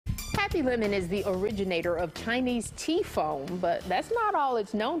Happy Lemon is the originator of Chinese tea foam, but that's not all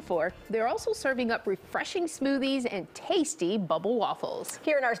it's known for. They're also serving up refreshing smoothies and tasty bubble waffles.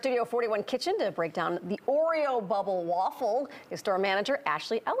 Here in our Studio 41 kitchen to break down the Oreo bubble waffle is store manager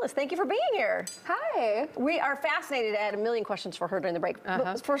Ashley Ellis. Thank you for being here. Hi. We are fascinated. I had a million questions for her during the break.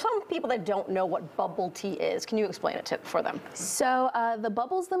 But for some people that don't know what bubble tea is, can you explain it for them? So the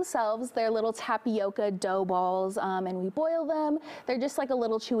bubbles themselves, they're little tapioca dough balls, and we boil them. They're just like a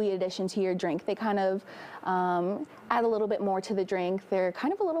little chewy addition to your drink. They kind of add a little bit more to the drink. They're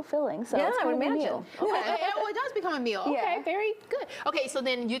kind of a little filling, so it's kind of a meal. Okay. Oh, it does become a meal. Okay, Yeah. very good. Okay, so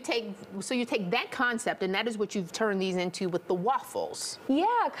then you take that concept, and that is what you've turned these into with the waffles. Yeah,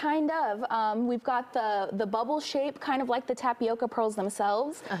 kind of. We've got the bubble shape, kind of like the tapioca pearls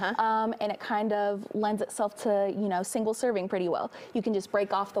themselves, and it kind of lends itself to, you know, single serving pretty well. You can just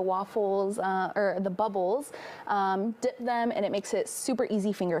break off the waffles or the bubbles, dip them, and it makes it super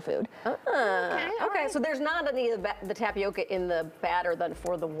easy finger food. Okay, so there's not any of the tapioca in the batter then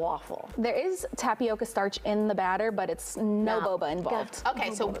for the waffle. There is tapioca starch in the batter, but it's no boba involved.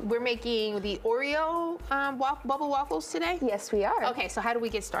 Okay, so we're making the Oreo bubble waffles today? Yes, we are. Okay, so how do we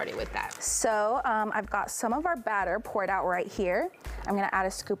get started with that? So I've got some of our batter poured out right here. I'm gonna add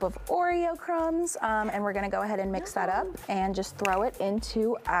a scoop of Oreo crumbs, and we're gonna go ahead and mix that up and just throw it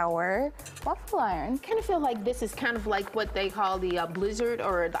into our waffle iron. I kind of feel like this is kind of like what they call the blizzard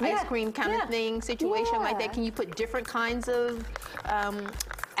or the ice cream kind of thing situation like that. Can you put different kinds of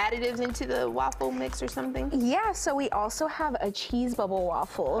additives into the waffle mix or something? Yeah, so we also have a cheese bubble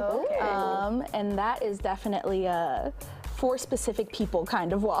waffle, and that is definitely for specific people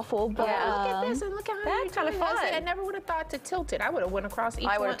kind of waffle. But look at this and look at how that's kind of fun. I never would have thought to tilt it. I would have went across each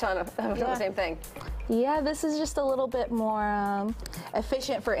one. I would have done the same thing. Yeah, this is just a little bit more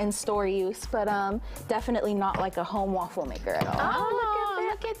efficient for in-store use, but definitely not like a home waffle maker at all. Oh,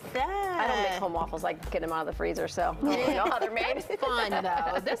 look at that. I don't make home waffles. I get them out of the freezer, so I don't even know how they're made. It's fun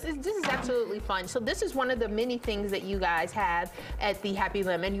though. This is absolutely fun. So this is one of the many things that you guys have at the Happy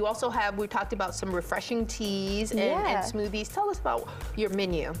Lemon. You also have, we talked about some refreshing teas and smoothies. Tell us about your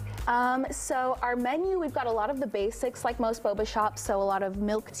menu. So our menu, we've got a lot of the basics like most boba shops, so a lot of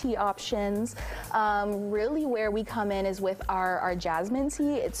milk tea options. Really where we come in is with our jasmine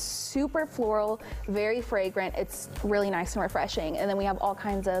tea. It's super floral, very fragrant. It's really nice and refreshing. And then we have all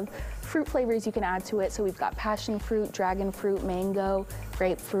kinds of fruit flavors you can add to it. So we've got passion fruit, dragon fruit, mango,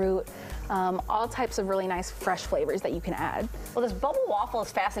 grapefruit, all types of really nice fresh flavors that you can add. Well, this bubble waffle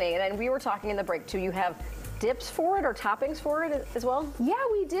is fascinating. And then we were talking in the break too, you have dips for it or toppings for it as well? Yeah,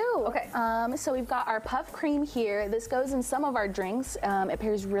 we do. Okay. So we've got our puff cream here. This goes in some of our drinks. It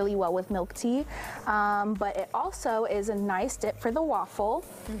pairs really well with milk tea, but it also is a nice dip for the waffle.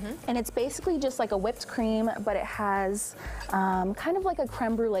 And it's basically just like a whipped cream, but it has kind of like a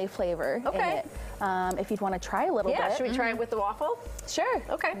creme brulee flavor in it. If you'd want to try a little bit. Yeah, should we try it with the waffle? Sure.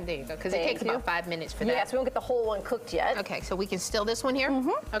 Okay. There you go, because it takes about 5 minutes for that. Yeah, so we won't get the whole one cooked yet. Okay, so we can still this one here?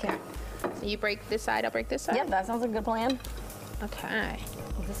 Okay. So you break this side, I'll break this side? Yep, that sounds like a good plan. Okay.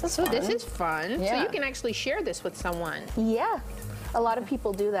 This is fun. Yeah. So you can actually share this with someone. Yeah, a lot of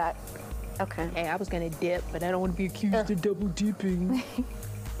people do that. Okay. Hey, I was gonna dip, but I don't want to be accused of double dipping.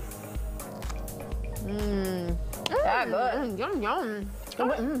 That's good. Yum, yum.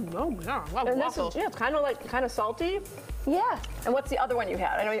 Oh, yeah. Wow, And this waffles. is, it's kind of salty. Yeah. And what's the other one you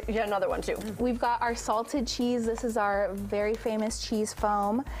had? I know you had another one too. We've got our salted cheese. This is our very famous cheese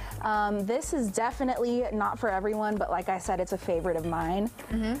foam. This is definitely not for everyone, but like I said, it's a favorite of mine.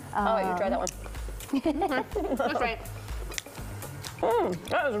 Oh, you tried that one. That's right.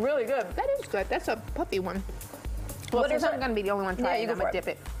 That was really good. That is good. That's a puppy one. Well, Since I'm gonna be the only one trying, you I'm go gonna for it. dip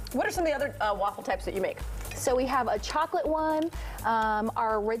it. What are some of the other waffle types that you make? So we have a chocolate one,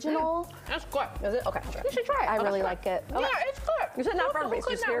 our original. That's good. Is it? Okay. You should try it. I really like it. Yeah, it's good. You said not for everybody, Who so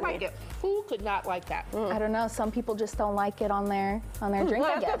you could scared not me. like it? Who could not like that? I don't know. Some people just don't like it on their drink,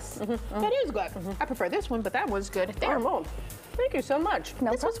 I guess. That is good. I prefer this one, but that one's good. There. Oh, thank you so much.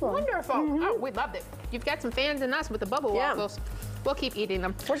 No This was problem. wonderful. Oh, we loved it. You've got some fans in us with the bubble waffles. We'll keep eating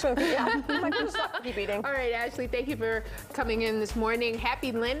them. We're just gonna keep eating. All right, Ashley, thank you for coming in this morning.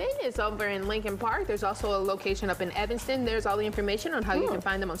 Happy Lemon is over in Lincoln Park. There's also a location up in Evanston. There's all the information on how you can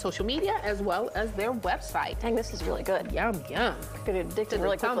find them on social media as well as their website. Dang, this is really good. Yum, yum. Get addicted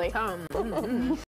really quickly. Tum, tum.